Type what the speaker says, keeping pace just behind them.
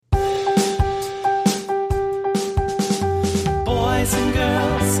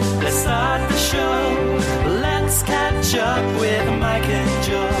show. Let's catch up with Mike and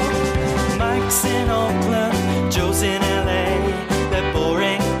Joe. Mike's in Oakland, Joe's in LA. They're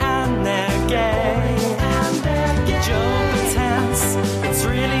boring and they're gay. Joe pretends it's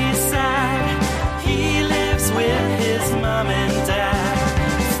really sad. He lives with his mom and dad,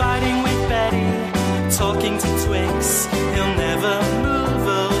 fighting with Betty, talking to Twix. He'll never move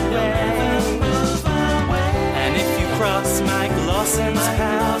away. And if you cross Mike Lawson's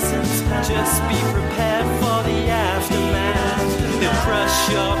path, just be prepared for the aftermath. He'll crush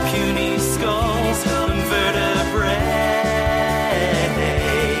your puny skulls and vertebrae.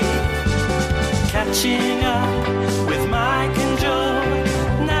 Catching up with Mike and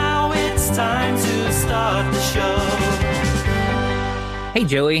Joe. Now it's time to start the show. Hey,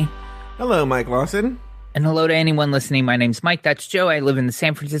 Joey. Hello, Mike Lawson. And hello to anyone listening. My name's Mike. That's Joe. I live in the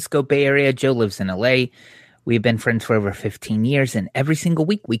San Francisco Bay Area. Joe lives in LA. We've been friends for over 15 years, and every single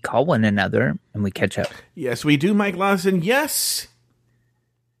week we call one another and we catch up. Yes, we do, Mike Lawson. Yes,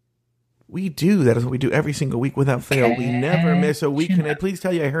 we do. That is what we do every single week without fail. We never miss a week. Can I please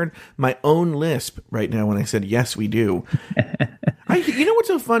tell you, I heard my own lisp right now when I said, yes, we do. You know what's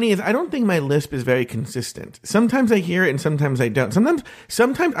so funny is I don't think my lisp is very consistent. Sometimes I hear it and sometimes I don't. Sometimes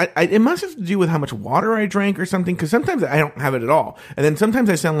it must have to do with how much water I drank or something, because sometimes I don't have it at all. And then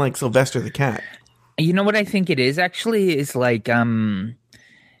sometimes I sound like Sylvester the cat. You know what I think it is actually is like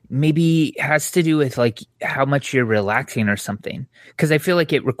maybe it has to do with like how much you're relaxing or something. Because I feel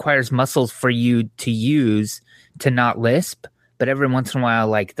like it requires muscles for you to use to not lisp. But every once in a while,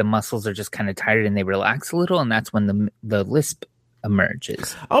 like the muscles are just kind of tired and they relax a little. And that's when the lisp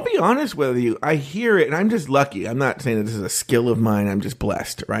emerges. I'll be honest with you. I hear it and I'm just lucky. I'm not saying that this is a skill of mine. I'm just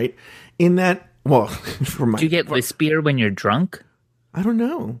blessed, right? In that, well, do you get lispier when you're drunk? I don't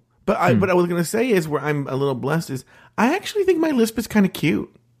know. But what I was going to say is where I'm a little blessed is I actually think my lisp is kind of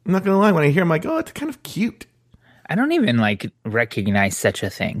cute. I'm not going to lie. When I hear, I'm like, oh, it's kind of cute. I don't even like recognize such a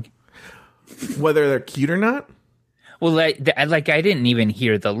thing. Whether they're cute or not? Well, I didn't even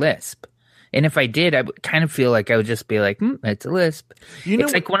hear the lisp. And if I did, I would kind of feel like I would just be like, it's a lisp.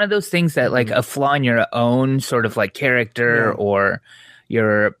 It's like one of those things that like a flaw in your own sort of like character or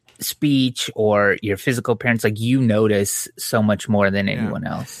your speech or your physical appearance, like you notice so much more than anyone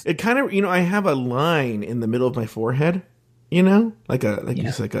else. It kind of, I have a line in the middle of my forehead, like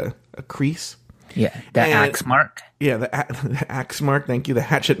a crease. Yeah, axe mark. Yeah, the axe mark. Thank you. The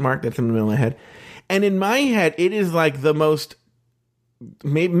hatchet mark that's in the middle of my head. And in my head, it is like the most.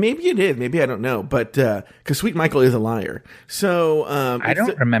 Maybe it is. Maybe I don't know. But because Sweet Michael is a liar, so I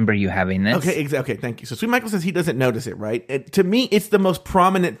don't remember you having this. Okay, okay. Thank you. So Sweet Michael says he doesn't notice it. Right? To me, it's the most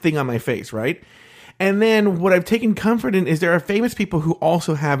prominent thing on my face. Right? And then what I've taken comfort in is there are famous people who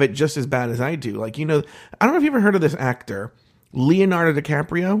also have it just as bad as I do. Like I don't know if you ever heard of this actor, Leonardo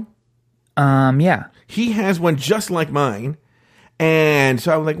DiCaprio. Yeah, he has one just like mine. And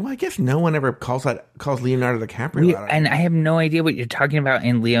so I was like, well, I guess no one ever calls Leonardo DiCaprio out. And I have no idea what you're talking about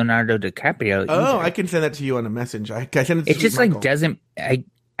in Leonardo DiCaprio. Oh, I can send that to you on a message. I send it to it just Michael. Like doesn't. I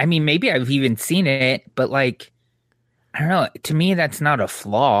mean, maybe I've even seen it, but like, I don't know. To me, that's not a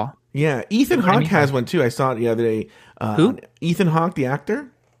flaw. Yeah, Ethan Hawke has one too. I saw it the other day. Who? Ethan Hawke, the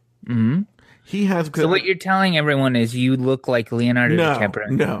actor. Mm-hmm. He has. So what you're telling everyone is you look like Leonardo DiCaprio.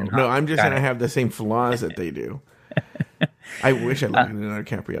 No. I'm just saying I have the same flaws that they do. I wish I looked like Leonardo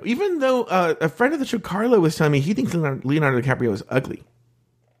DiCaprio. Even though a friend of the show, Carlo, was telling me he thinks Leonardo DiCaprio is ugly.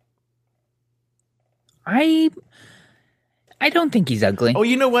 I don't think he's ugly. Oh,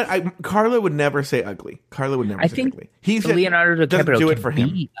 you know what? Carlo would never say ugly. Carlo would never say ugly. He said Leonardo DiCaprio do it can for him.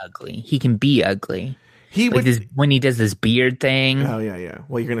 be ugly. He can be ugly. He like would when he does this beard thing. Oh yeah.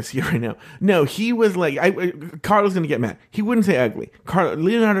 Well, you're gonna see it right now. No, he was like, Carlo's gonna get mad. He wouldn't say ugly.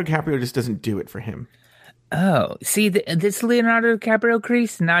 Leonardo DiCaprio just doesn't do it for him. Oh, see, this Leonardo DiCaprio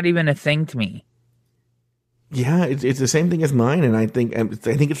crease, not even a thing to me. Yeah, it's the same thing as mine, and I think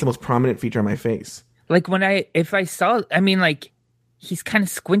it's the most prominent feature on my face. Like if I saw, I mean, like he's kind of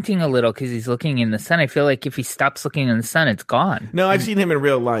squinting a little because he's looking in the sun. I feel like if he stops looking in the sun, it's gone. No, I've seen him in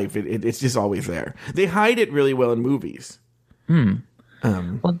real life. It's just always there. They hide it really well in movies. That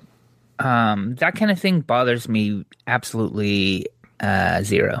kind of thing bothers me absolutely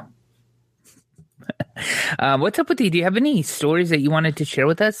zero. What's up with you? Do you have any stories that you wanted to share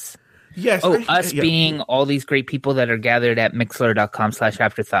with us? Yes. Being all these great people that are gathered at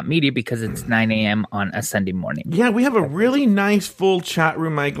mixler.com/afterthoughtmedia because it's 9 a.m. on a Sunday morning. Yeah, we have a really nice full chat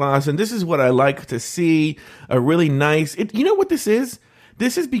room, Mike Lawson. This is what I like to see. A really nice... you know what this is?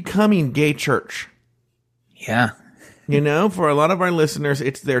 This is becoming gay church. Yeah. For a lot of our listeners,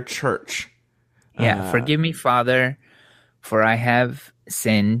 it's their church. Yeah, forgive me, Father, for I have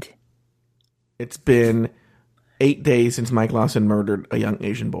sinned. It's been 8 days since Mike Lawson murdered a young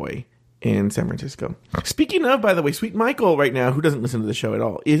Asian boy in San Francisco. Speaking of, by the way, Sweet Michael right now, who doesn't listen to the show at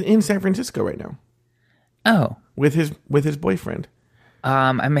all, is in San Francisco right now. Oh. With his boyfriend.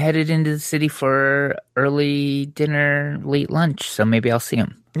 I'm headed into the city for early dinner, late lunch, so maybe I'll see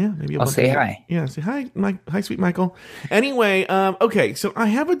him. Yeah, maybe I'll say hi. Yeah, say hi, Mike. Hi, Sweet Michael. Anyway, okay, so I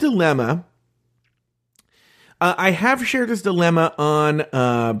have a dilemma. I have shared this dilemma on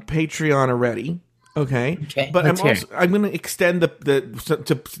Patreon already. Okay, but I'm going to extend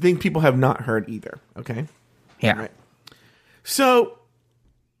to things people have not heard either. Okay, yeah. All right. So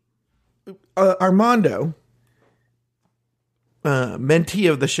Armando,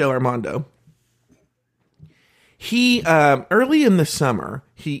 mentee of the show, Armando. He early in the summer,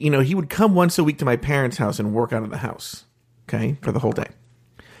 he would come once a week to my parents' house and work out of the house. Okay, for the whole day.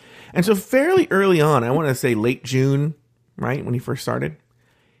 And so fairly early on, I want to say late June, right, when he first started,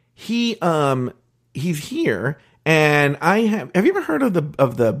 he's here, and have you ever heard of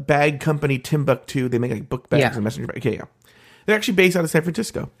the bag company Timbuk2? They make like book bags and messenger bags. Okay, yeah. They're actually based out of San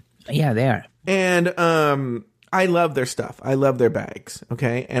Francisco. Yeah, they are. And I love their stuff. I love their bags,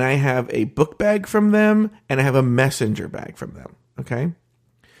 okay? And I have a book bag from them, and I have a messenger bag from them, okay?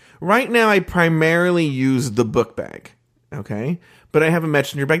 Right now, I primarily use the book bag, okay? But I have a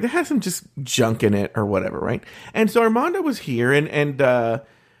messenger bag that has some just junk in it or whatever, right? And so Armando was here, and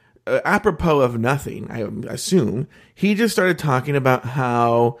apropos of nothing, I assume, he just started talking about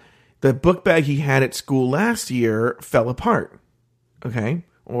how the book bag he had at school last year fell apart, okay?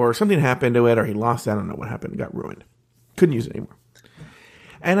 Or something happened to it, or he lost it. I don't know what happened. It got ruined. Couldn't use it anymore.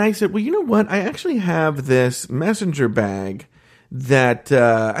 And I said, well, you know what? I actually have this messenger bag that,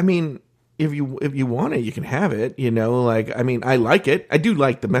 if you want it, you can have it. I like it. I do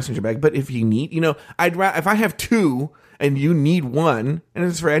like the messenger bag. But if you need, if I have two and you need one, and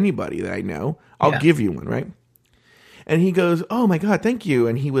it's for anybody that I know, I'll give you one, right? And he goes, oh my God, thank you.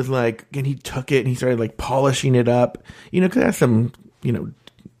 And he was like, and he took it and he started like polishing it up, because that's some,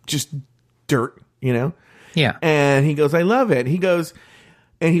 just dirt, Yeah. And he goes, I love it. He goes,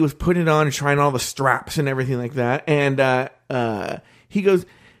 and he was putting it on and trying all the straps and everything like that. And he goes,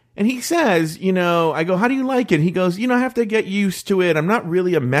 and he says, I go, how do you like it? He goes, I have to get used to it. I'm not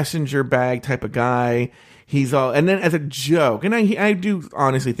really a messenger bag type of guy. He's all, and then as a joke, and I do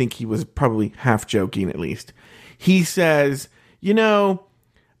honestly think he was probably half joking at least. He says,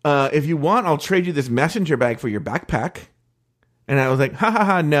 if you want, I'll trade you this messenger bag for your backpack. And I was like, ha ha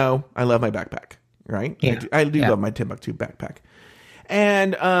ha, no, I love my backpack, right? Yeah. I do love my Timbuk2 backpack.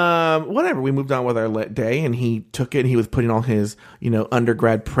 And whatever, we moved on with our day, and he took it, and he was putting all his,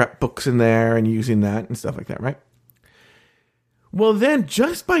 undergrad prep books in there and using that and stuff like that, right? Well, then,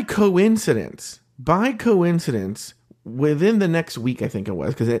 just by coincidence, within the next week, I think it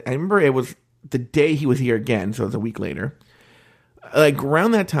was, because I remember it was the day he was here again, so it was a week later. Like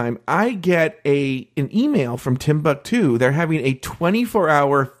around that time, I get an email from Timbuk2. They're having a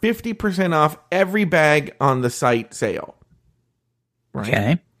 24-hour, 50% off every bag on the site sale. Right?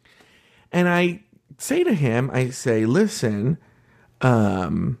 Okay. And I say to him, listen,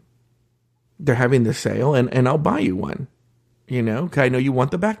 they're having this sale, and I'll buy you one. 'Cause I know you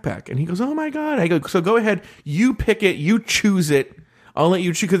want the backpack. And he goes, oh my God. I go, so go ahead. You pick it. You choose it. I'll let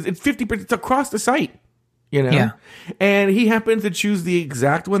you choose, because it's 50%. It's across the site. Yeah. And he happens to choose the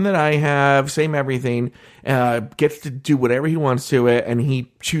exact one that I have, same everything, gets to do whatever he wants to it, and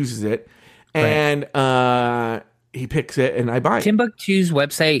he chooses it, and he picks it, and I buy it. Timbuk2's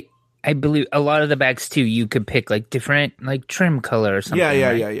website, I believe a lot of the bags too, you could pick like different like trim color or something.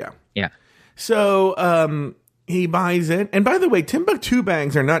 Yeah. So he buys it, and by the way, Timbuk2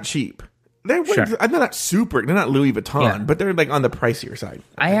 bags are not cheap. They're not super. They're not Louis Vuitton, but they're like on the pricier side.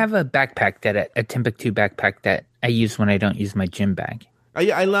 I have a backpack a Timbuk2 backpack that I use when I don't use my gym bag.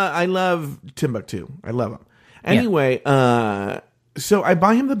 I love Timbuk2. I love them. Anyway, so I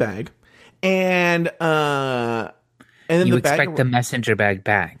buy him the bag, and then you the bag. expect the messenger bag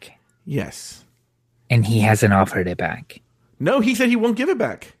back. Yes, and he hasn't offered it back. No, he said he won't give it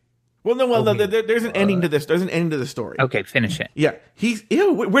back. Well, no. Well, there's an ending to this. There's an ending to the story. Okay, finish it. Yeah,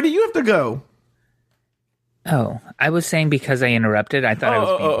 where do you have to go? Oh, I was saying because I interrupted. I thought I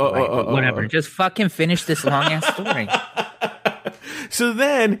was being polite. Whatever. Just fucking finish this long ass story. So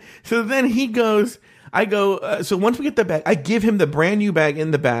then he goes. I go. So once we get the bag, I give him the brand new bag in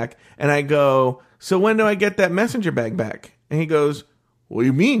the back, and I go. So when do I get that messenger bag back? And he goes, what do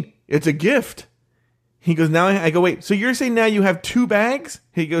you mean? It's a gift. He goes, now I go, wait, so you're saying now you have two bags?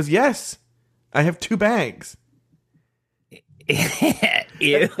 He goes, yes, I have two bags.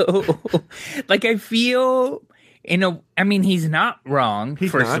 Ew. Like, I feel, he's not wrong,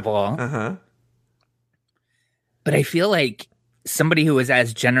 first of all. Uh-huh. But I feel like somebody who was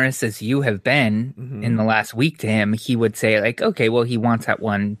as generous as you have been in the last week to him, he would say like, okay, well, he wants that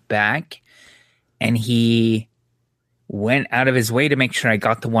one back. And he went out of his way to make sure I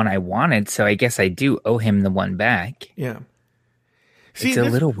got the one I wanted. So I guess I do owe him the one back. Yeah. It's a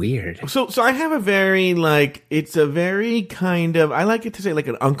little weird. So I have a very, like, it's a very kind of, I like it to say like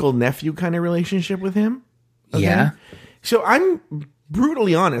an uncle-nephew kind of relationship with him. Okay? Yeah. So I'm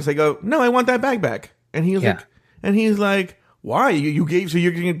brutally honest. I go, no, I want that bag back. And he's like, why? You gave, so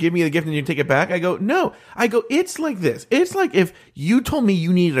you're going to give me the gift and you take it back? I go, no. I go, it's like this. It's like if you told me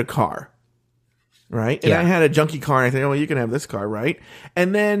you needed a car, right? And I had a junky car and I said, oh, well, you can have this car, right?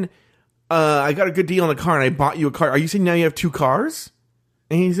 And then I got a good deal on the car and I bought you a car. Are you saying now you have two cars?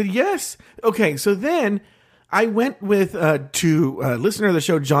 And he said, yes. Okay, so then I went with to a listener of the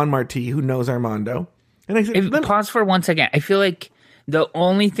show, John Marti, who knows Armando. And I said, pause for 1 second. I feel like the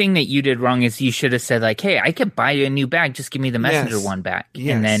only thing that you did wrong is you should have said like, hey, I could buy you a new bag. Just give me the messenger one back.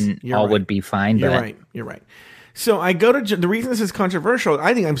 Yes, and then all would be fine. You're right. So I go to, the reason this is controversial,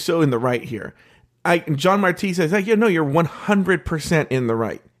 I think I'm so in the right here. John Marti says, like, no, you're 100% in the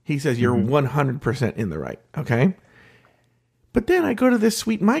right. He says, you're 100% in the right. Okay. But then I go to this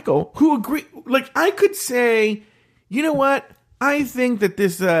sweet Michael who agree. Like, I could say, you know what? I think that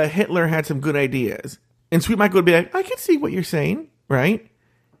this Hitler had some good ideas. And sweet Michael would be like, I can see what you're saying, right?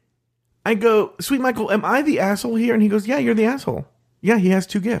 I go, sweet Michael, am I the asshole here? And he goes, yeah, you're the asshole. Yeah, he has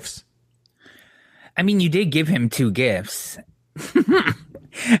two gifts. I mean, you did give him two gifts.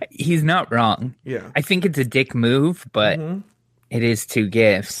 He's not wrong. Yeah. I think it's a dick move, but it is two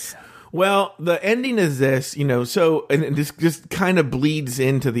gifts. Well, the ending is this, you know, so, and this just kind of bleeds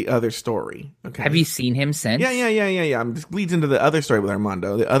into the other story. Okay. Have you seen him since? Yeah. This bleeds into the other story with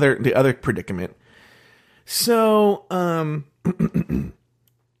Armando, the other predicament. So,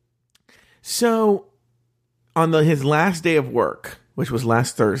 so on his last day of work, which was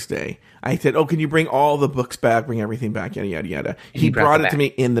last Thursday, I said, oh, can you bring all the books back, bring everything back, yada, yada, yada. He brought it to me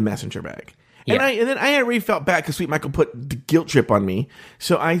in the messenger bag. Yeah. And then I had already felt bad because Sweet Michael put the guilt trip on me.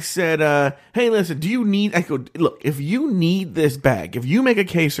 So I said, hey, listen, do you need, I go, look, if you need this bag, if you make a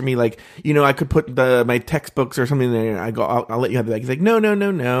case for me, like, you know, I could put my textbooks or something there, I go, I'll let you have the bag. He's like,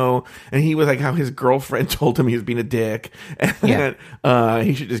 no. And he was like how his girlfriend told him he was being a dick. And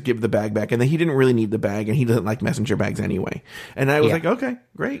he should just give the bag back. And then he didn't really need the bag and he doesn't like messenger bags anyway. And I was like, okay,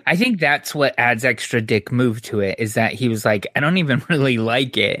 great. I think that's what adds extra dick move to it, is that he was like, I don't even really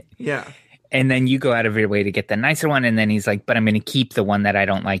like it. Yeah. And then you go out of your way to get the nicer one. And then he's like, but I'm going to keep the one that I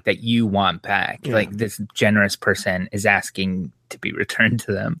don't like that you want back. Yeah. Like, this generous person is asking to be returned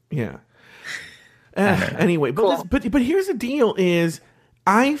to them. Yeah. Anyway, but, cool. but here's the deal is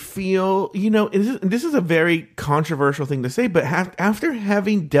I feel, you know, this is a very controversial thing to say, but after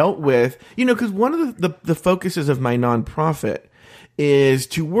having dealt with, you know, because one of the focuses of my nonprofit is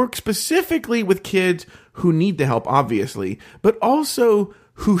to work specifically with kids who need the help, obviously, but also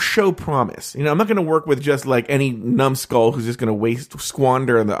who show promise. You know, I'm not going to work with just like any numbskull who's just going to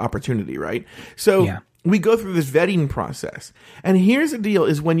squander the opportunity, right? So we go through this vetting process. And here's the deal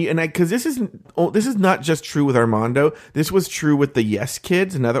is when because this is not just true with Armando. This was true with the Yes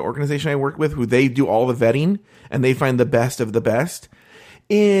Kids, another organization I work with, who they do all the vetting and they find the best of the best,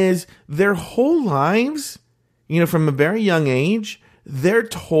 is their whole lives, you know, from a very young age, they're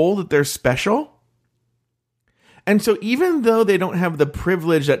told that they're special. And so even though they don't have the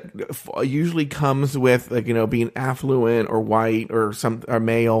privilege that usually comes with, like, you know, being affluent or white or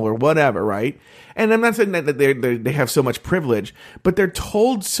male or whatever, right? And I'm not saying that they have so much privilege, but they're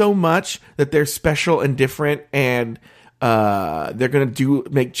told so much that they're special and different and they're going to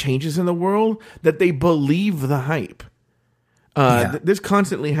make changes in the world that they believe the hype. This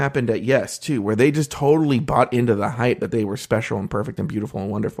constantly happened at Yes too, where they just totally bought into the hype that they were special and perfect and beautiful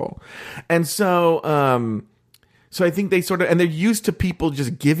and wonderful. And so, so I think they sort of, and they're used to people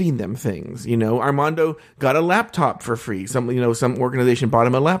just giving them things. You know, Armando got a laptop for free. Some organization bought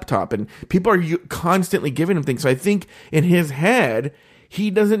him a laptop, and people are constantly giving him things. So I think in his head,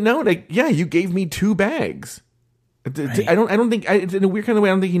 he doesn't know. Like, yeah, you gave me 2 bags. Right. I don't think in a weird kind of way.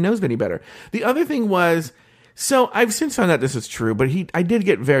 I don't think he knows any better. The other thing was, so I've since found out this is true, but I did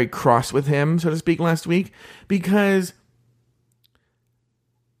get very cross with him, so to speak, last week because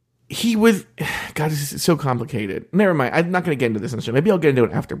he was, God, this is so complicated. Never mind. I'm not going to get into this in the show. Maybe I'll get into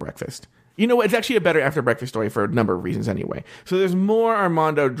it after breakfast. You know what? It's actually a better after breakfast story for a number of reasons anyway. So there's more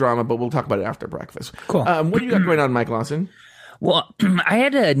Armando drama, but we'll talk about it after breakfast. Cool. What do you got going on, Mike Lawson? Well, I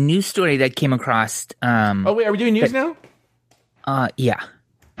had a news story that came across. Oh, wait, are we doing news now? Yeah.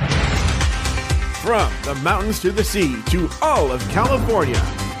 From the mountains to the sea to all of California,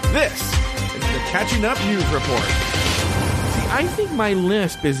 this is the Catching Up News Report. See, I think my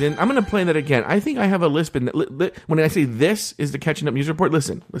lisp is in. I'm going to play that again. I think I have a lisp in. When I say this is the Catching Up News Report,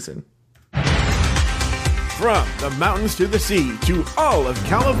 listen. From the mountains to the sea to all of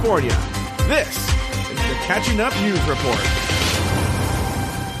California, this is the Catching Up News Report.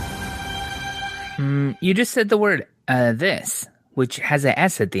 You just said the word this, which has a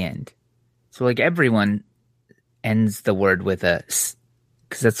S at the end. So like everyone ends the word with a s,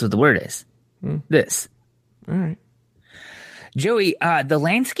 because that's what the word is. This. All right. Joey, the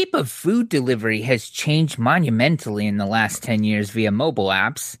landscape of food delivery has changed monumentally in the last 10 years via mobile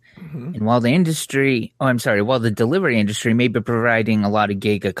apps. And while the delivery industry may be providing a lot of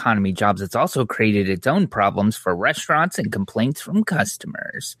gig economy jobs, it's also created its own problems for restaurants and complaints from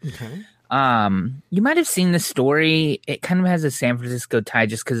customers. Okay. You might have seen the story. It kind of has a San Francisco tie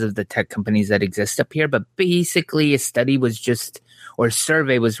just because of the tech companies that exist up here. But basically, a survey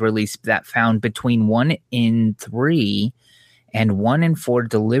was released that found between 1 in 3 and 1 in 4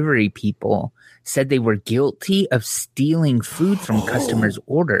 delivery people said they were guilty of stealing food from customers'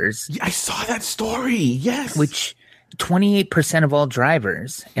 orders. Yeah, I saw that story. Yes. Which 28% of all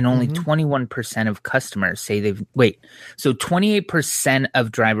drivers and only 21% of customers say so 28%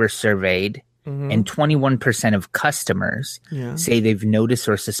 of drivers surveyed and 21% of customers say they've noticed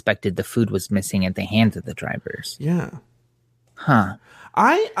or suspected the food was missing at the hands of the drivers. Yeah. Huh.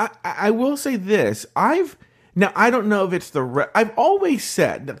 I will say this. I don't know if it's I've always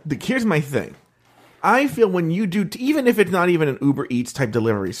said that here's my thing. I feel when you do, even if it's not even an Uber Eats type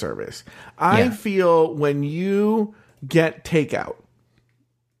delivery service, I feel when you get takeout,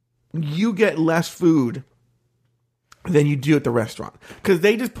 you get less food than you do at the restaurant because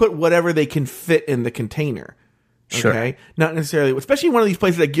they just put whatever they can fit in the container. Okay, not necessarily, especially one of these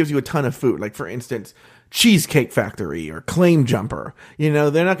places that gives you a ton of food, like for instance, Cheesecake Factory or Claim Jumper. You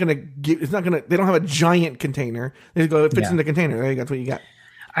know, they're not going to give. They don't have a giant container. They just go, it fits in the container. There you go. That's what you got.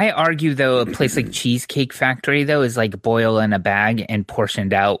 I argue, though, a place like Cheesecake Factory, though, is like boiled in a bag and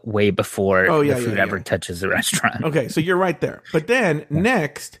portioned out way before the food ever touches the restaurant. Okay, so you're right there. But then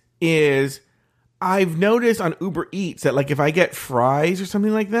next is I've noticed on Uber Eats that like if I get fries or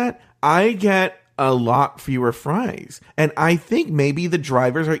something like that, I get a lot fewer fries. And I think maybe the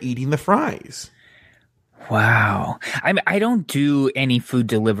drivers are eating the fries. Wow. I don't do any food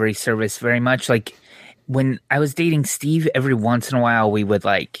delivery service very much. Like, when I was dating Steve, every once in a while we would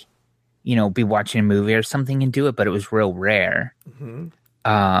be watching a movie or something and do it, but it was real rare.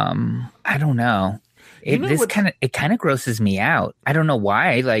 I don't know. It kind of grosses me out. I don't know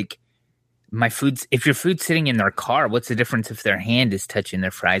why. Like if your food's sitting in their car, what's the difference if their hand is touching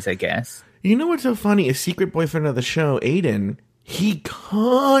their fries, I guess? You know what's so funny? A secret boyfriend of the show, Aiden, he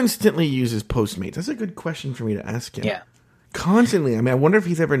constantly uses Postmates. That's a good question for me to ask him. Yeah. Constantly. I mean, I wonder if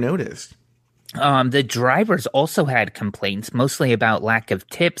he's ever noticed. The drivers also had complaints, mostly about lack of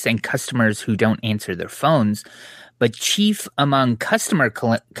tips and customers who don't answer their phones. But chief among customer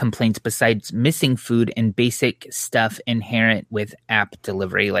complaints, besides missing food and basic stuff inherent with app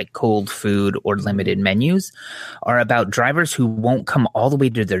delivery, like cold food or limited menus, are about drivers who won't come all the way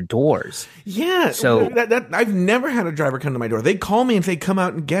to their doors. Yeah, so I've never had a driver come to my door. They call me and say, "Come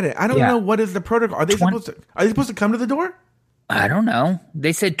out and get it." I don't know what is the protocol. Are they supposed to come to the door? I don't know.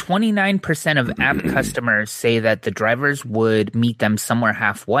 They said 29% of app customers say that the drivers would meet them somewhere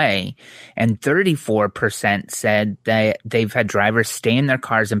halfway, and 34% said that they've had drivers stay in their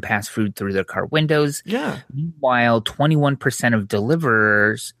cars and pass food through their car windows. Yeah. Meanwhile, 21% of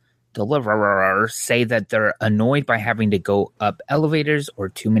deliverers say that they're annoyed by having to go up elevators or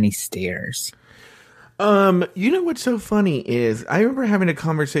too many stairs. You know what's so funny is I remember having a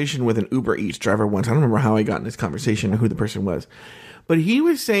conversation with an Uber Eats driver once. I don't remember how I got in this conversation or who the person was, but he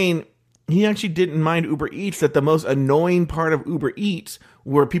was saying he actually didn't mind Uber Eats, that the most annoying part of Uber Eats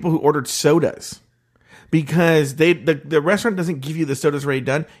were people who ordered sodas because the restaurant doesn't give you the sodas already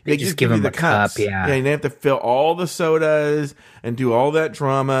done. They just give you the cups. Yeah, and they have to fill all the sodas and do all that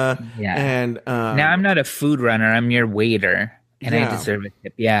drama. Yeah. And now I'm not a food runner. I'm your waiter. And I deserve a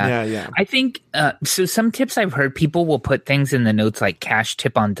tip. Yeah. I think, so some tips I've heard, people will put things in the notes like cash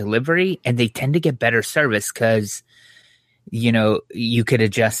tip on delivery, and they tend to get better service because, you could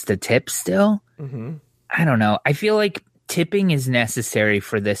adjust the tip still. Mm-hmm. I don't know. I feel like tipping is necessary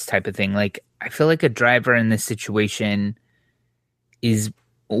for this type of thing. Like, I feel like a driver in this situation is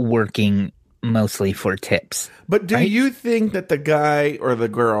working mostly for tips. But do you think that the guy or the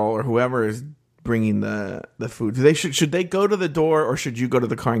girl or whoever is bringing the food, should they go to the door or should you go to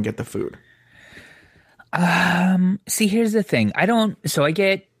the car and get the food? See, here's the thing. I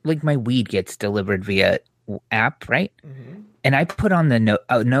get like my weed gets delivered via app, right? Mm-hmm. and I put on the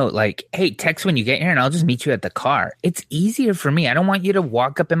note like, hey, text when you get here and I'll just meet you at the car. It's easier for me. I don't want you to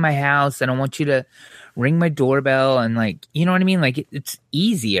walk up in my house. I don't want you to ring my doorbell and like, you know what I mean? Like it's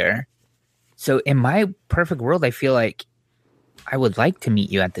easier. So in my perfect world, I feel like I would like to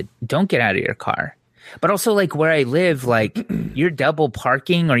meet you don't get out of your car. But also like where I live, like you're double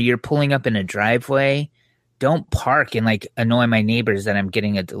parking or you're pulling up in a driveway. Don't park and like annoy my neighbors that I'm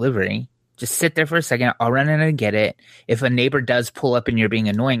getting a delivery. Just sit there for a second. I'll run in and get it. If a neighbor does pull up and you're being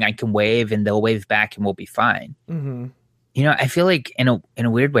annoying, I can wave and they'll wave back and we'll be fine. Mm-hmm. You know, I feel like in a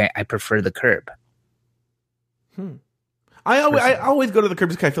weird way, I prefer the curb. I always go to the curb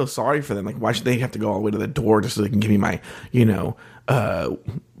because I feel sorry for them. Like, why should they have to go all the way to the door just so they can give me my,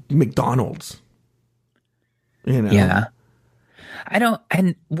 McDonald's? You know? Yeah. I don't.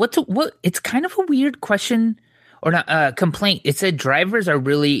 And what? It's kind of a weird question or not complaint. It said drivers are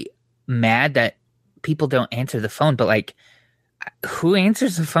really mad that people don't answer the phone, but like, who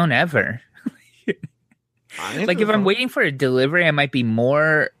answers the phone ever? Like, if I'm waiting for a delivery, I might be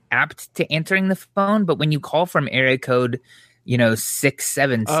more apt to answering the phone. But when you call from area code,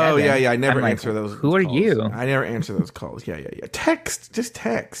 677. Oh yeah. I never answer those. Who are you? I never answer those calls. Yeah. Just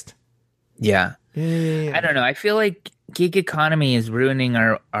text. Yeah. Yeah. I don't know. I feel like gig economy is ruining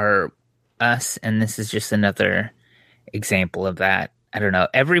our us, and this is just another example of that. I don't know.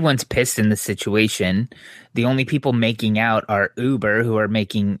 Everyone's pissed in this situation. The only people making out are Uber, who are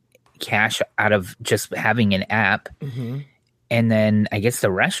making cash out of just having an app. Mm-hmm. And then I guess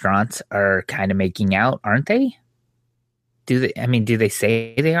the restaurants are kind of making out, aren't they? Do they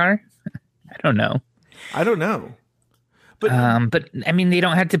say they are? I don't know. But I mean, they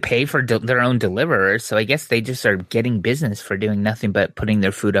don't have to pay for their own deliverers, so I guess they just are getting business for doing nothing but putting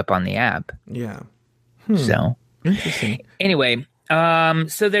their food up on the app. Yeah. So Interesting. Anyway,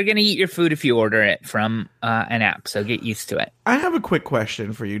 so they're gonna eat your food if you order it from an app. So get used to it. I have a quick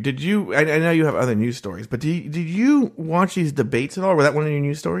question for you. Did you? I know you have other news stories, but did you watch these debates at all? Were that one of your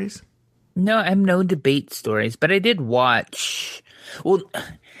news stories? No, I have no debate stories, but I did watch. Well,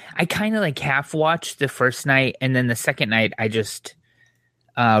 I kind of like half watched the first night, and then the second night, I just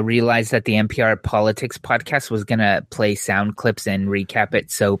realized that the NPR Politics podcast was gonna play sound clips and recap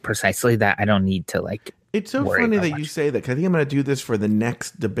it so precisely that I don't need to like. It's so funny that you say that, because I think I'm going to do this for the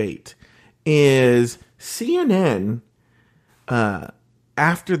next debate. Is CNN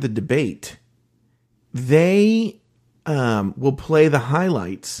after the debate, they will play the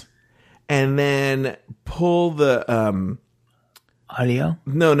highlights and then pull the audio.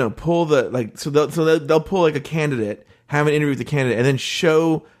 No, pull the like. So they'll pull like a candidate, have an interview with the candidate, and then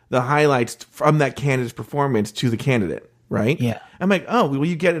show the highlights from that candidate's performance to the candidate. Right? Yeah. I'm like, oh, well,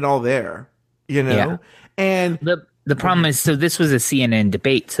 you get it all there. Yeah. And the problem is, so this was a CNN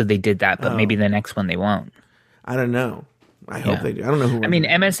debate, so they did that, but maybe the next one they won't. I don't know. I hope they do. I don't know who. I mean,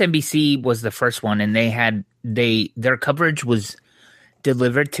 MSNBC was the first one, and their coverage was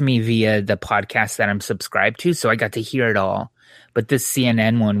delivered to me via the podcast that I'm subscribed to, so I got to hear it all. But this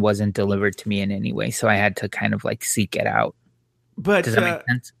CNN one wasn't delivered to me in any way, so I had to kind of like seek it out. But does that make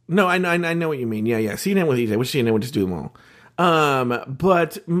sense? No, I know what you mean. Yeah. CNN was easy. I wish CNN would just do them all.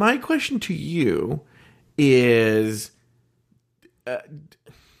 But my question to you is,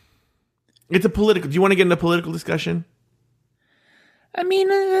 it's a political. Do you want to get into a political discussion? I mean,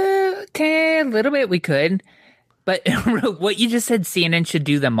 a little bit we could. But what you just said, CNN should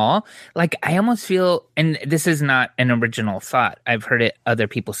do them all. Like, I almost feel, and this is not an original thought. I've heard it, other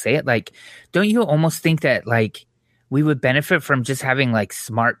people say it. Like, don't you almost think that, like, we would benefit from just having, like,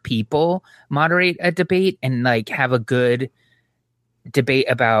 smart people moderate a debate and, like, have a good debate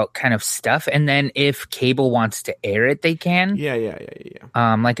about kind of stuff, and then if cable wants to air it, they can. Yeah.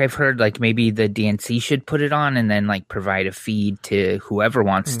 Like I've heard, like maybe the DNC should put it on and then like provide a feed to whoever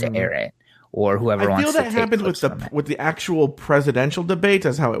wants to air it, or whoever wants to. I feel that happens with the actual presidential debate.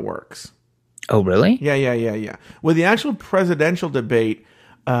 That's how it works. Oh, really? Yeah. With the actual presidential debate,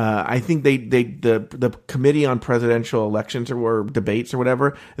 I think the committee on presidential elections or debates or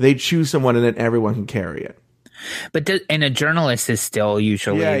whatever, they choose someone and then everyone can carry it. But and a journalist is still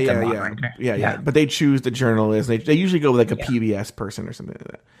usually the moderator. Yeah. But they choose the journalist. They usually go with like a PBS person or something like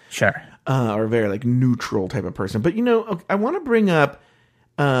that. Sure. Or a very like neutral type of person. But I want to bring up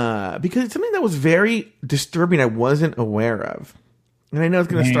because it's something that was very disturbing. I wasn't aware of, and I know it's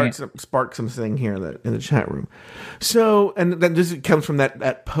going to spark something here in the chat room. So, and then this comes from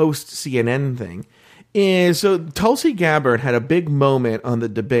that post CNN thing. So Tulsi Gabbard had a big moment on the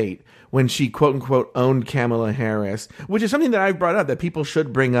debate when she, quote unquote, owned Kamala Harris, which is something that I've brought up, that people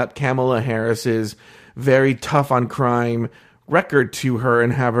should bring up Kamala Harris's very tough on crime record to her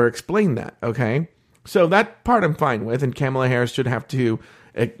and have her explain that. Okay. So that part I'm fine with, and Kamala Harris should have to,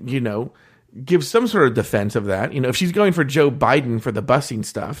 give some sort of defense of that. If she's going for Joe Biden for the busing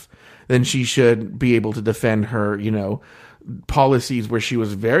stuff, then she should be able to defend her, policies where she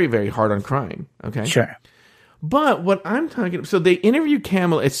was very, very hard on crime. Okay. Sure. But what I'm talking, so they interview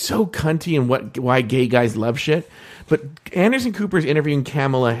Kamala. It's so cunty and why gay guys love shit. But Anderson Cooper is interviewing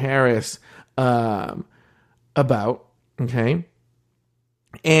Kamala Harris about, okay,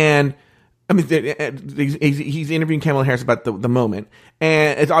 and I mean he's interviewing Kamala Harris about the moment,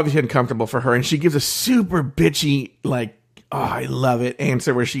 and it's obviously uncomfortable for her, and she gives a super bitchy oh, I love it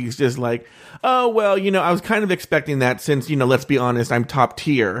answer where she's just like, oh, well, I was kind of expecting that since, let's be honest, I'm top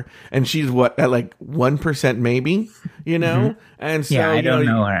tier. And she's at 1% maybe, Mm-hmm. And so, yeah, I don't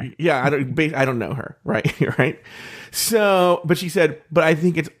know her. Yeah, I don't know her. Right. Right. So, but she said, but I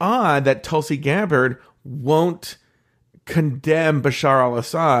think it's odd that Tulsi Gabbard won't condemn Bashar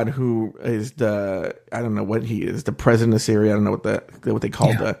al-Assad, who is I don't know what he is, the president of Syria. I don't know what they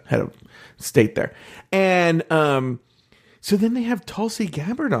call the head of state there. And, so then they have Tulsi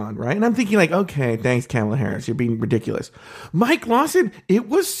Gabbard on, right? And I'm thinking okay, thanks, Kamala Harris. You're being ridiculous. Mike Lawson, it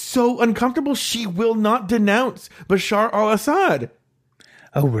was so uncomfortable. She will not denounce Bashar al-Assad.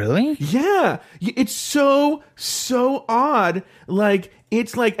 Oh, really? Yeah. It's so odd.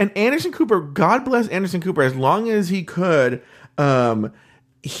 It's and Anderson Cooper, God bless Anderson Cooper, as long as he could,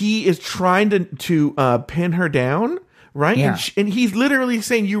 he is trying to pin her down. Right? Yeah. And he's literally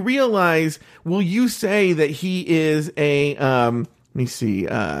saying, you realize, will you say that he is a, let me see,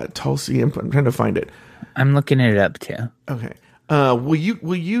 Tulsi, I'm trying to find it. I'm looking it up too. Okay. Will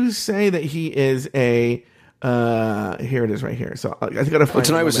you say that he is a, here it is right here. So I got to find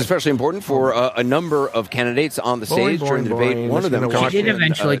tonight was especially important for a number of candidates on the stage during the debate. One of them, she did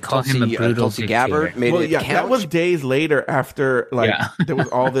eventually call him a brutal Tulsi Gabbard, made it count. That was days later after, there was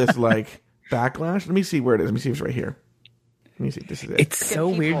all this, backlash. Let me see where it is. Let me see if it's right here. Let me see. This is it. It's so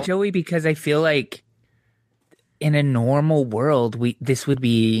weird, Joey, because I feel like in a normal world, this would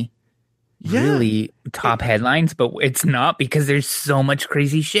be really top headlines, but it's not because there's so much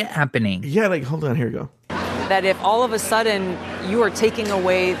crazy shit happening. Yeah, hold on. Here we go. That if all of a sudden you are taking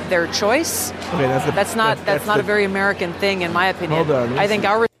away their choice, that's not a very American thing, in my opinion. Hold on. I think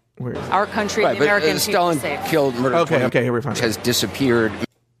our country, right, the American Stalin people, safe. killed, murdered. Okay, here we find has disappeared.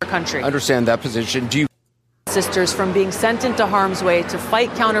 Our country. Understand that position. Do you? Sisters from being sent into harm's way to fight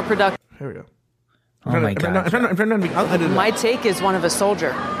counterproductive. Here we go. Oh my God. My take is one of a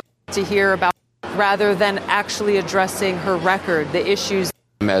soldier to hear about rather than actually addressing her record, the issues.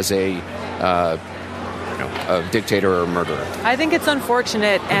 As a dictator or murderer. I think it's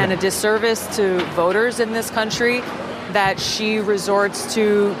unfortunate and a disservice to voters in this country that she resorts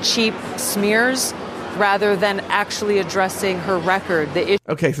to cheap smears rather than actually addressing her record. The issue.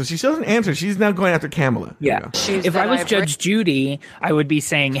 Okay, so she still doesn't answer. She's now going after Kamala. Yeah. If I was Judge Judy, I would be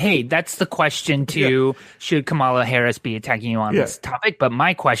saying, hey, that's the question should Kamala Harris be attacking you on this topic? But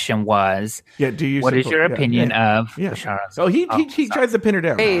my question was, what is your opinion of Bashar al-Assad? So he tries to pin her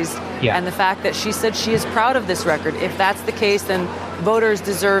down. And the fact that she said she is proud of this record. If that's the case, then voters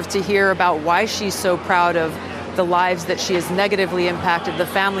deserve to hear about why she's so proud of the lives that she has negatively impacted, the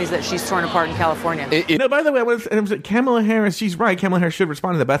families that she's torn apart in California. By the way, Kamala Harris, she's right. Kamala Harris should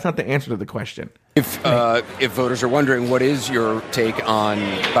respond to that, but that's not the answer to the question. If voters are wondering, what is your take on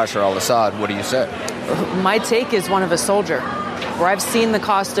Bashar al-Assad, what do you say? My take is one of a soldier, where I've seen the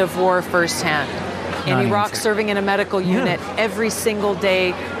cost of war firsthand. In Iraq, serving in a medical unit every single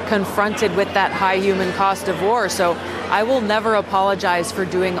day, confronted with that high human cost of war. So I will never apologize for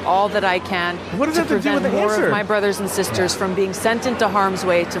doing all that I can to prevent more of my brothers and sisters from being sent into harm's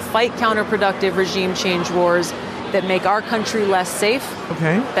way to fight counterproductive regime change wars that make our country less safe,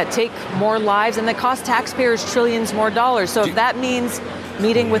 that take more lives, and that cost taxpayers trillions more dollars. So if that means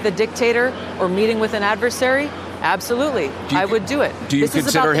meeting with a dictator or meeting with an adversary, absolutely, I would do it. This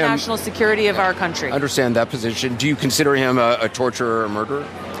is about the national security of our country. Understand that position. Do you consider him a torturer or a murderer?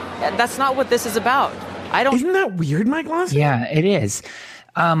 That's not what this is about. I don't. Isn't that weird, Mike Lawson? Yeah, it is.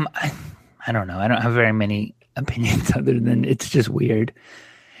 I don't know. I don't have very many opinions other than it's just weird.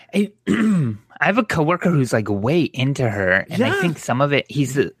 I have a coworker who's way into her, and I think some of it.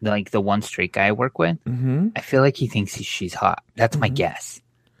 He's the one straight guy I work with. Mm-hmm. I feel like he thinks she's hot. That's my guess.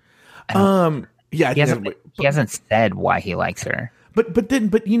 He hasn't said why he likes her.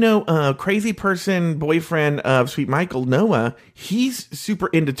 But crazy person boyfriend of Sweet Michael, Noah, he's super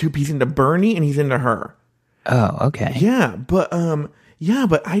he's into Bernie and he's into her. Oh, okay. Yeah, but why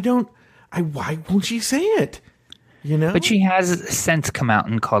won't she say it? But she has since come out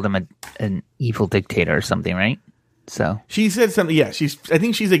and called him an evil dictator or something, right? So she said something. Yeah, I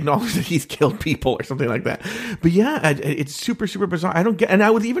think she's acknowledged that he's killed people or something like that. But yeah, it's super, super bizarre. I don't get. And I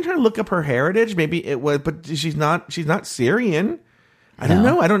was even trying to look up her heritage. Maybe it was, but she's not Syrian. I don't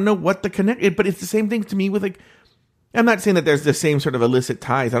know. I don't know what the connect. But it's the same thing to me with like. I'm not saying that there's the same sort of illicit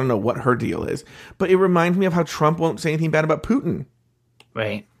ties. I don't know what her deal is, but it reminds me of how Trump won't say anything bad about Putin.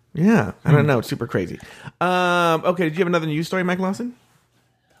 right. Yeah, I don't know. It's super crazy. Okay, did you have another news story, Mike Lawson?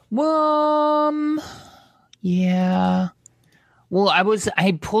 Yeah. Well, I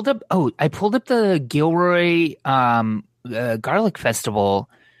pulled up the Gilroy Garlic Festival.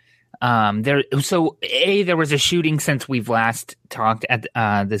 There was a shooting since we've last talked at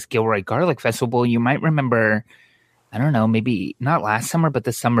this Gilroy Garlic Festival. You might remember, I don't know, maybe not last summer, but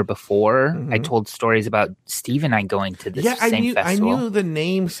the summer before, I told stories about Steve and I going to this same festival. I knew the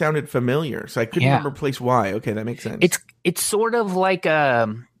name sounded familiar, so I couldn't remember place why. Okay, that makes sense. It's sort of like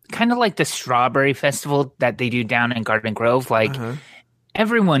kind of like the Strawberry Festival that they do down in Garden Grove. Like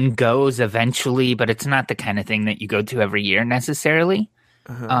everyone goes eventually, but it's not the kind of thing that you go to every year necessarily.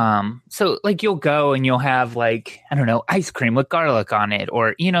 So like you'll go and you'll have like, I don't know, ice cream with garlic on it,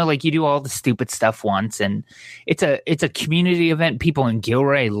 or, you know, like you do all the stupid stuff once, and it's a community event. People in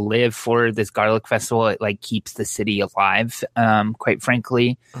Gilroy live for this garlic festival. It like keeps the city alive, quite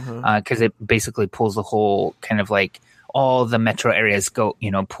frankly, because it basically pulls the whole kind of like all the metro areas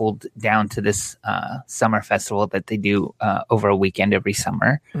pulled down to this summer festival that they do over a weekend every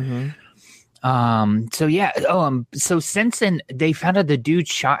summer. So since then they found out the dude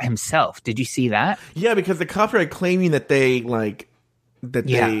shot himself. Did you see that? Yeah, because the cops are claiming that they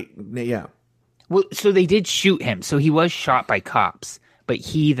Well, so they did shoot him. So he was shot by cops, but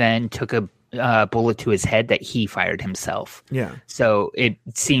he then took a bullet to his head that he fired himself. Yeah. So it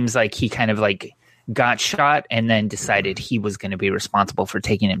seems like he kind of like got shot and then decided he was going to be responsible for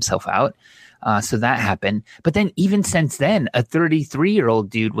taking himself out. So that happened. But then even since then, a 33-year-old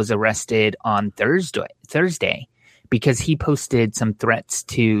dude was arrested on Thursday because he posted some threats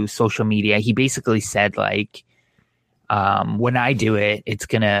to social media. He basically said like, when I do it,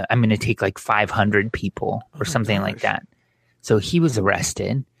 I'm going to take like 500 people or something like that. So he was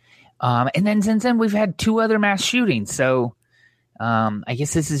arrested. And then since then we've had 2 other mass shootings. So I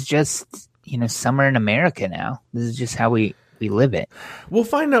guess this is just, summer in America now. This is just how we live it. We'll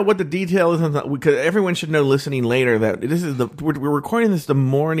find out what the detail is, because everyone should know listening later that this is we're recording this the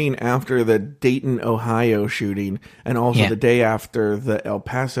morning after the Dayton, Ohio shooting, and also the day after the El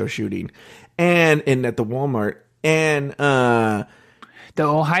Paso shooting, and at the Walmart, and the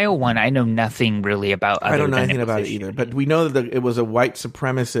Ohio one, I know nothing really about. I don't know anything about it either, but we know that it was a white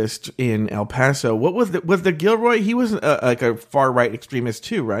supremacist in El Paso. What was the Gilroy? He was like a far right extremist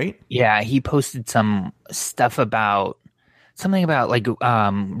too, right? Yeah, he posted some stuff about something about like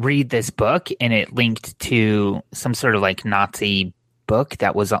read this book, and it linked to some sort of like Nazi book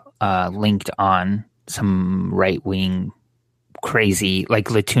that was linked on some right wing crazy like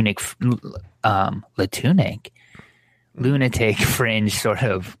lunatic fringe sort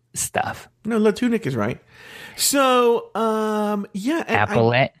of stuff. No, Latunic is right. So,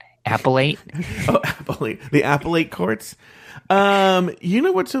 Appellate. Oh, Appellate. The Appellate courts. You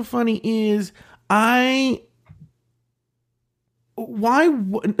know what's so funny is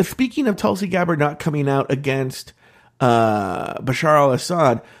speaking of Tulsi Gabbard not coming out against Bashar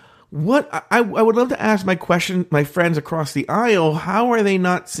al-Assad, what I would love to ask my friends across the aisle, how are they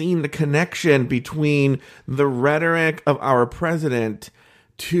not seeing the connection between the rhetoric of our president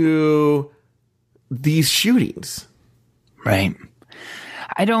to these shootings? Right.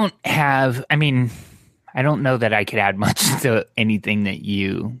 I don't know that I could add much to anything that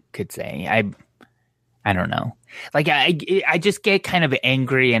you could say. I don't know. Like I just get kind of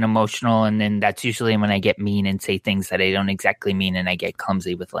angry and emotional, and then that's usually when I get mean and say things that I don't exactly mean, and I get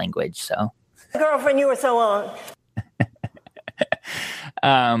clumsy with language. So, girlfriend, you were so on.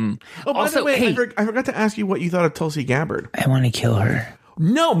 By the way, I forgot to ask you what you thought of Tulsi Gabbard. I want to kill her.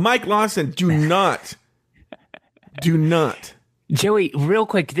 No, Mike Lawson, do not. Do not. Joey, real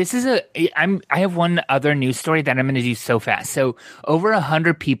quick, I have one other news story that I'm going to do so fast. So over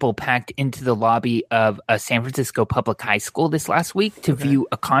 100 people packed into the lobby of a San Francisco public high school this last week to view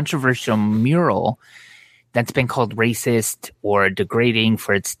a controversial mural that's been called racist or degrading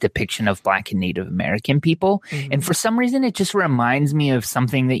for its depiction of Black and Native American people. Mm-hmm. And for some reason, it just reminds me of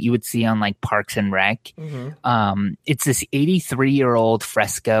something that you would see on like Parks and Rec. Mm-hmm. It's this 83-year-old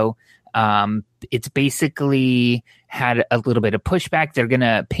fresco. It's basically had a little bit of pushback. They're going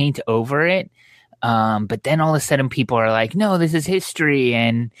to paint over it. But then all of a sudden people are like, no, this is history.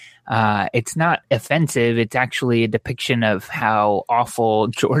 And it's not offensive. It's actually a depiction of how awful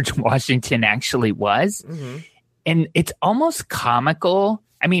George Washington actually was. Mm-hmm. and it's almost comical.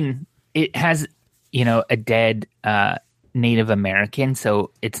 I mean, it has, a dead Native American,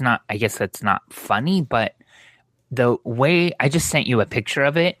 so it's not, I guess that's not funny, but the way I just sent you a picture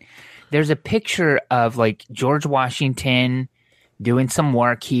of it, there's a picture of like George Washington doing some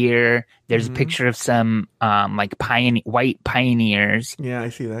work here. There's a picture of some like white pioneers. Yeah, I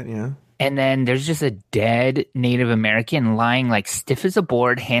see that. Yeah. And then there's just a dead Native American lying like stiff as a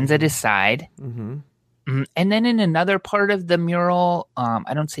board, hands at his side. And then in another part of the mural,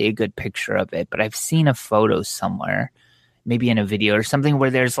 I don't see a good picture of it, but I've seen a photo somewhere, maybe in a video or something,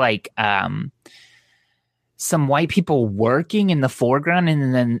 where there's like some white people working in the foreground,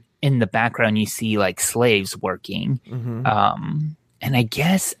 and then in the background you see like slaves working. And I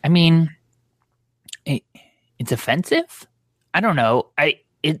guess, I mean, it's offensive. I don't know.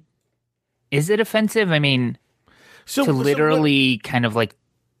 Is it offensive? I mean, to literally kind of like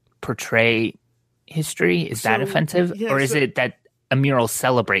portray history, is that offensive? Yeah, or is it that a mural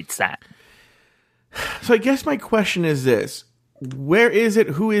celebrates that? So I guess my question is this. Where is it?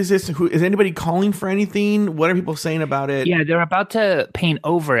 Who is this? Who is anybody calling for anything? What are people saying about it? Yeah, they're about to paint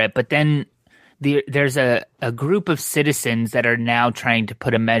over it, but then there's a group of citizens that are now trying to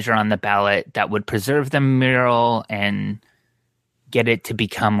put a measure on the ballot that would preserve the mural and get it to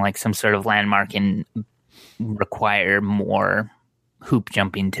become like some sort of landmark and require more hoop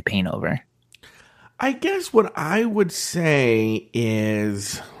jumping to paint over. I guess what I would say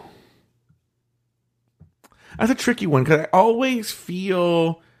is that's a tricky one because I always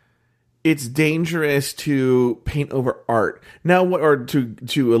feel it's dangerous to paint over art now, or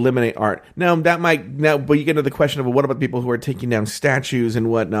to eliminate art. Now but you get into the question of what about people who are taking down statues and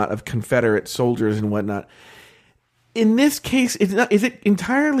whatnot of Confederate soldiers and whatnot. In this case, is it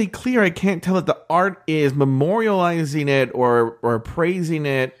entirely clear? I can't tell that the art is memorializing it or praising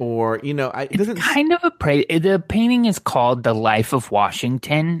it, or it doesn't. It's kind of a praise. The painting is called "The Life of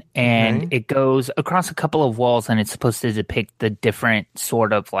Washington," and it goes across a couple of walls, and it's supposed to depict the different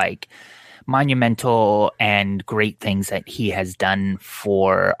sort of like monumental and great things that he has done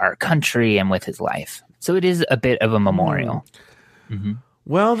for our country and with his life. So it is a bit of a memorial.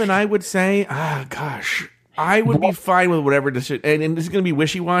 Well, then I would say, gosh. I would be fine with whatever decision, and this is going to be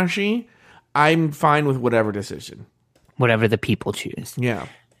wishy-washy. I'm fine with whatever decision. Whatever the people choose. Yeah.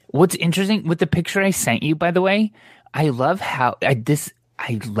 What's interesting with the picture I sent you, by the way, I love how I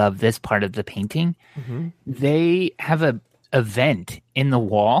love this part of the painting. They have a vent in the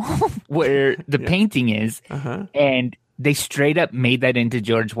wall where the painting is, and they straight up made that into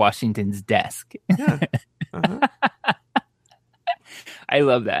George Washington's desk. Yeah. I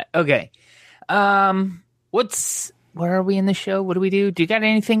love that. Okay. Where are we in the show? What do we do? Do you got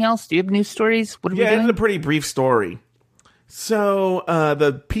anything else? Do you have news stories? What are we doing? It's a pretty brief story. So,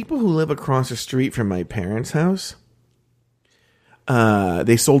 the people who live across the street from my parents' house,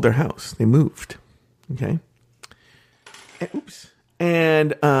 they sold their house. They moved. Okay.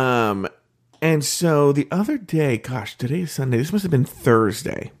 And so the other day, gosh, today is Sunday. This must have been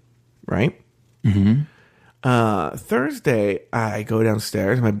Thursday, right? Thursday, I go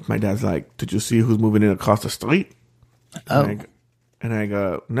downstairs. My dad's like, "Did you see who's moving in across the street?" And I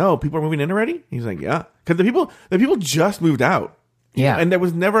go, "No, people are moving in already." He's like, "Yeah," because the people just moved out. Yeah, and there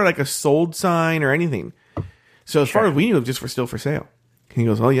was never like a sold sign or anything. So as far as we knew, it was just still for sale. He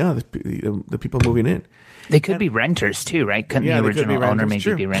goes, "Oh yeah, the people moving in. They could be renters too, right? Couldn't the original owner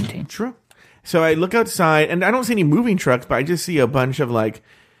maybe be renting?" True. So I look outside, and I don't see any moving trucks, but I just see a bunch of like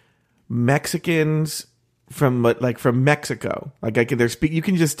Mexicans from Mexico. Like you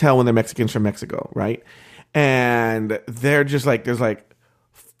can just tell when they're Mexicans from Mexico, right? And they're just like, there's like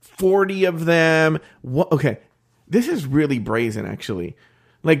 40 of them. Okay, this is really brazen, actually.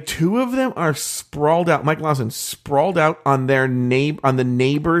 Like 2 of them are sprawled out. Mike Lawson sprawled out on on the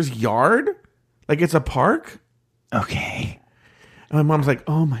neighbor's yard, like it's a park. Okay. And my mom's like,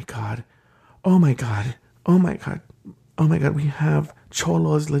 "Oh my god, oh my god, oh my god, oh my god, we have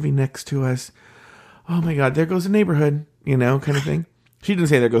cholos living next to us. Oh my god, there goes the neighborhood," kind of thing. She didn't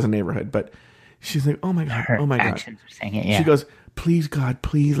say there goes the neighborhood, but she's like, "Oh my god, oh my god." Actions are saying it, yeah. She goes, "Please God,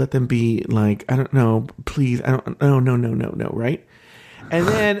 please let them be like, I don't know, please, I don't, no, right?" And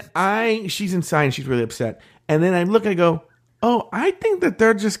then she's inside and she's really upset. And then I go, "Oh, I think that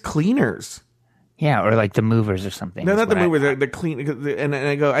they're just cleaners." Yeah, or like the movers or something. No, not the movers. They're clean. And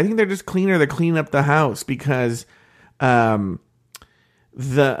I go, "I think they're just cleaner. They're cleaning up the house because, because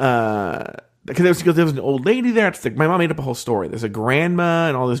there was an old lady there. It's like my mom made up a whole story. There's a grandma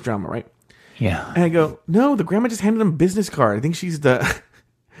and all this drama, right?" Yeah. And I go, "No, the grandma just handed them a business card. I think she's the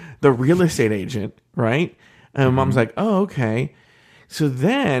real estate agent, right?" And Mom's like, "Oh, okay." So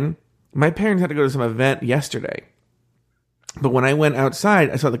then my parents had to go to some event yesterday. But when I went outside,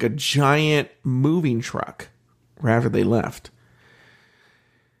 I saw like a giant moving truck right after they left.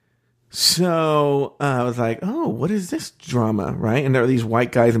 So I was like, oh, what is this drama, right? And there are these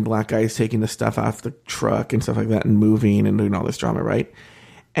white guys and black guys taking the stuff off the truck and stuff like that and moving and doing all this drama, right?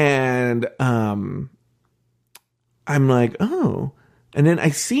 And I'm like, oh. And then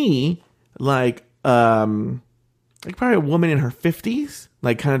I see like probably a woman in her 50s,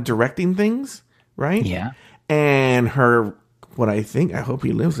 like kind of directing things, right? Yeah. And her, I hope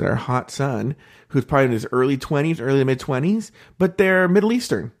he lives there, hot son, who's probably in his early to mid 20s, but they're Middle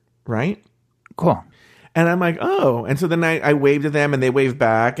Eastern. Right? Cool. And I'm like, oh. And so then I waved at them and they waved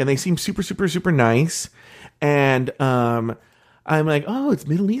back and they seem super, super, super nice. And I'm like, oh, it's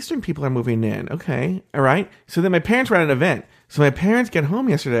Middle Eastern people are moving in. Okay. All right. So then my parents were at an event. So my parents get home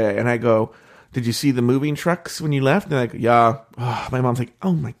yesterday and I go, did you see the moving trucks when you left? And they're like, yeah. Oh, my mom's like,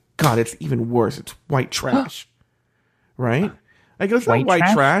 oh my God, it's even worse. It's white trash. Right? I go, it's not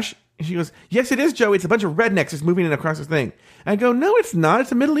white trash. And she goes, yes, it is, Joey. It's a bunch of rednecks just moving in across this thing. I go, no, it's not.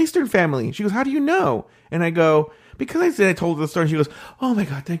 It's a Middle Eastern family. She goes, how do you know? And I go, because I told her the story. She goes, oh my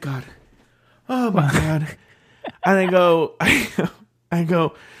God, thank God. Oh my God. And I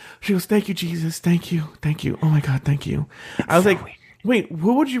go, she goes, thank you, Jesus. Thank you. Thank you. Oh my God, thank you. I was like, wait,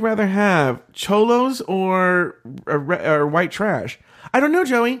 what would you rather have? Cholos or white trash? I don't know,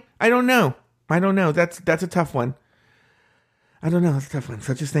 Joey. I don't know. That's a tough one. I don't know. It's a tough one.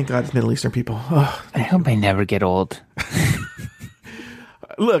 So just thank God it's Middle Eastern people. Oh. I hope I never get old.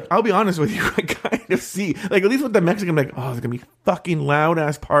 Look, I'll be honest with you. I kind of see, like, at least with the Mexican, I'm like, oh, there's going to be fucking loud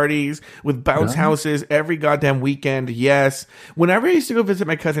ass parties with bounce houses every goddamn weekend. Yes. Whenever I used to go visit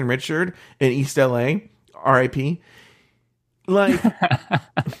my cousin Richard in East LA, RIP, like,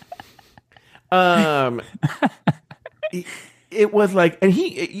 it was like,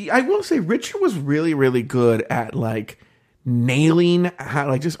 and I will say Richard was really, really good at like, nailing how,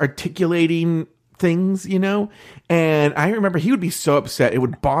 like, just articulating things, you know. And I remember he would be so upset, it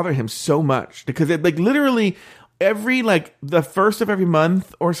would bother him so much because it, like, literally every, like, the first of every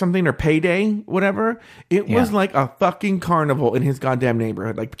month or something, or payday, whatever, it was like a fucking carnival in his goddamn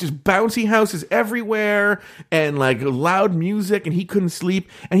neighborhood, like just bouncy houses everywhere and like loud music, and he couldn't sleep.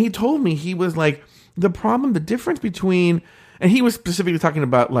 And he told me, he was like, the difference between, and he was specifically talking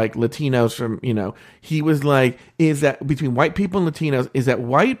about like Latinos from, you know, he was like, is that between white people and Latinos, is that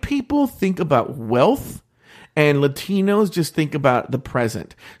white people think about wealth and Latinos just think about the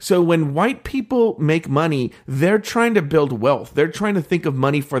present. So when white people make money, they're trying to build wealth. They're trying to think of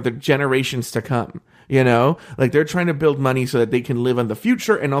money for the generations to come. You know, like they're trying to build money so that they can live in the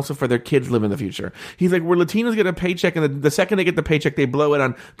future and also for their kids live in the future. He's like, where Latinos get a paycheck and the second they get the paycheck, they blow it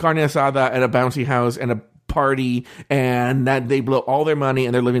on carne asada and a bouncy house and a party, and that they blow all their money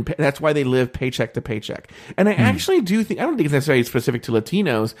and they're living. That's why they live paycheck to paycheck. And I actually do think, I don't think it's necessarily specific to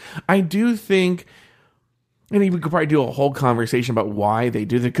Latinos. I do think, and we could probably do a whole conversation about why they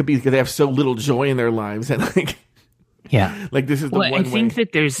do. It could be because they have so little joy in their lives, and like, like this is the one way. I think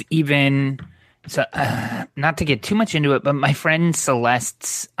that there's even, so not to get too much into it, but my friend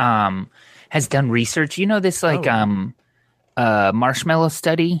Celeste has done research. You know this like marshmallow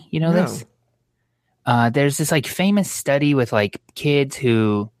study. You know this. There's this like famous study with like kids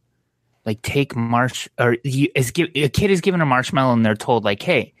who like take a kid is given a marshmallow and they're told like,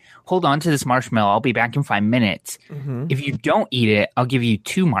 hey, hold on to this marshmallow. I'll be back in 5 minutes. Mm-hmm. If you don't eat it, I'll give you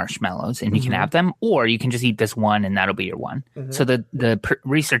 2 marshmallows and you can have them, or you can just eat this one and that'll be your one. Mm-hmm. So the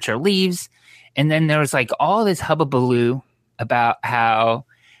researcher leaves, and then there was like all this hubbubaloo about how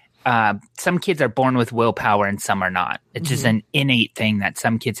some kids are born with willpower and some are not. It's just an innate thing that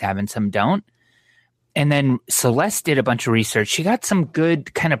some kids have and some don't. And then Celeste did a bunch of research. She got some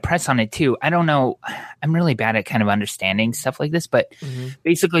good kind of press on it too. I don't know. I'm really bad at kind of understanding stuff like this, but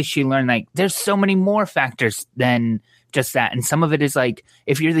basically she learned like there's so many more factors than just that. And some of it is like,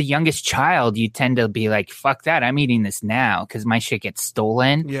 if you're the youngest child, you tend to be like, fuck that, I'm eating this now because my shit gets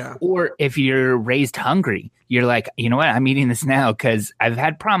stolen. Yeah. Or if you're raised hungry, you're like, you know what, I'm eating this now because I've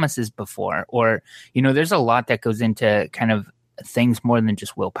had promises before. Or, you know, there's a lot that goes into kind of things more than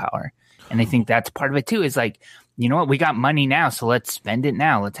just willpower. And I think that's part of it too, is like, you know what, we got money now, so let's spend it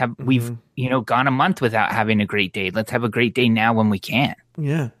now. Let's have, we've, you know, gone a month without having a great day. Let's have a great day now when we can.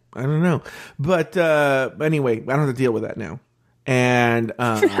 Yeah. I don't know. But anyway, I don't have to deal with that now. And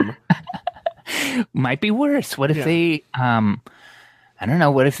might be worse. What if they, I don't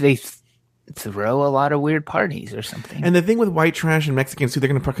know, what if they throw a lot of weird parties or something? And the thing with white trash and Mexicans too, they're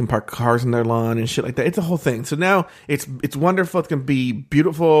going to fucking park cars in their lawn and shit like that. It's a whole thing. So now it's wonderful. It's going to be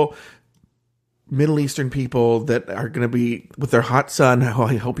beautiful Middle Eastern people that are going to be with their hot son.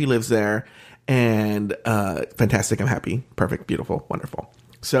 I hope he lives there. And fantastic. I'm happy. Perfect. Beautiful. Wonderful.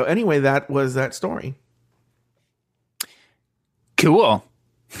 So anyway, that was that story. Cool.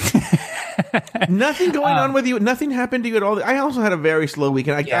 Nothing going on with you. Nothing happened to you at all. I also had a very slow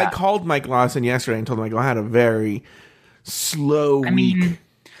weekend. Yeah. I called Mike Lawson yesterday and told him I had a very slow week. Mean,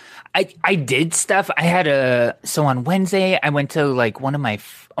 I did stuff. So on Wednesday, I went to like one of my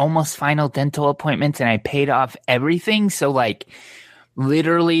almost final dental appointments and I paid off everything. So like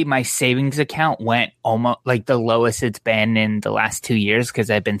literally my savings account went almost like the lowest it's been in the last 2 years because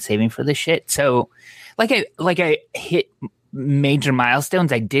I've been saving for this shit. So I hit major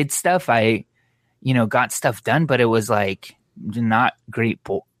milestones. I did stuff. I got stuff done, but it was like not great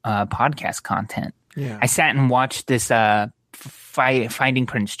podcast content. Yeah. I sat and watched this Finding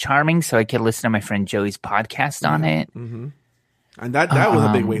Prince Charming so I could listen to my friend Joey's podcast on it. Mm-hmm. And that was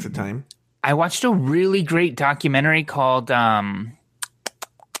a big waste of time. I watched a really great documentary called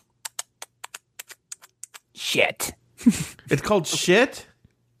Shit. It's called Shit?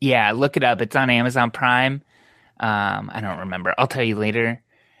 Yeah, look it up. It's on Amazon Prime. I don't remember. I'll tell you later.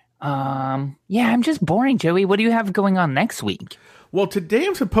 I'm just boring, Joey. What do you have going on next week? Well, today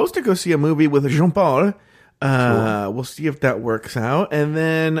I'm supposed to go see a movie with Jean-Paul. Cool. We'll see if that works out. And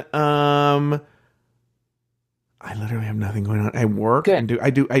then I literally have nothing going on. I work and I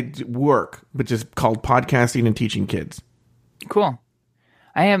do work, but just called podcasting and teaching kids. Cool.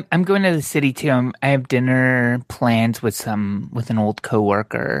 I'm going to the city too. I have dinner plans with an old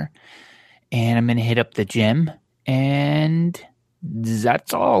coworker, and I'm going to hit up the gym, and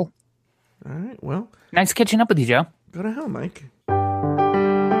that's all. All right. Well, nice catching up with you, Joe. Go to hell, Mike.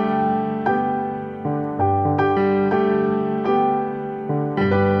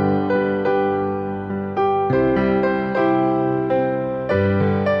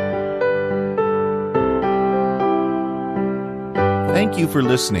 Thank you for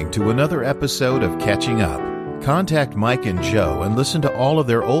listening to another episode of Catching Up. Contact Mike and Joe and listen to all of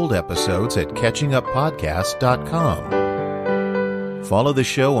their old episodes at catchinguppodcast.com. Follow the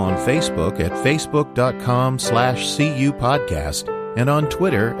show on Facebook at facebook.com/CUpodcast and on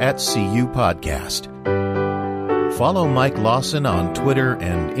Twitter at CUpodcast. Follow Mike Lawson on Twitter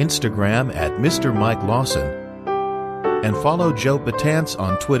and Instagram at Mr. Mike Lawson. And follow Joe Batance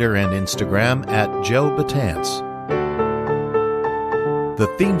on Twitter and Instagram at Joe Batance. The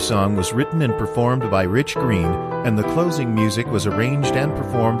theme song was written and performed by Rich Green, and the closing music was arranged and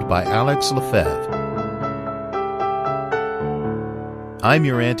performed by Alex Lefebvre. I'm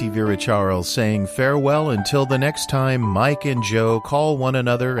your Auntie Vera Charles saying farewell until the next time Mike and Joe call one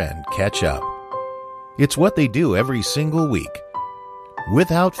another and catch up. It's what they do every single week.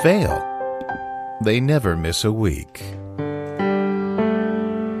 Without fail, they never miss a week.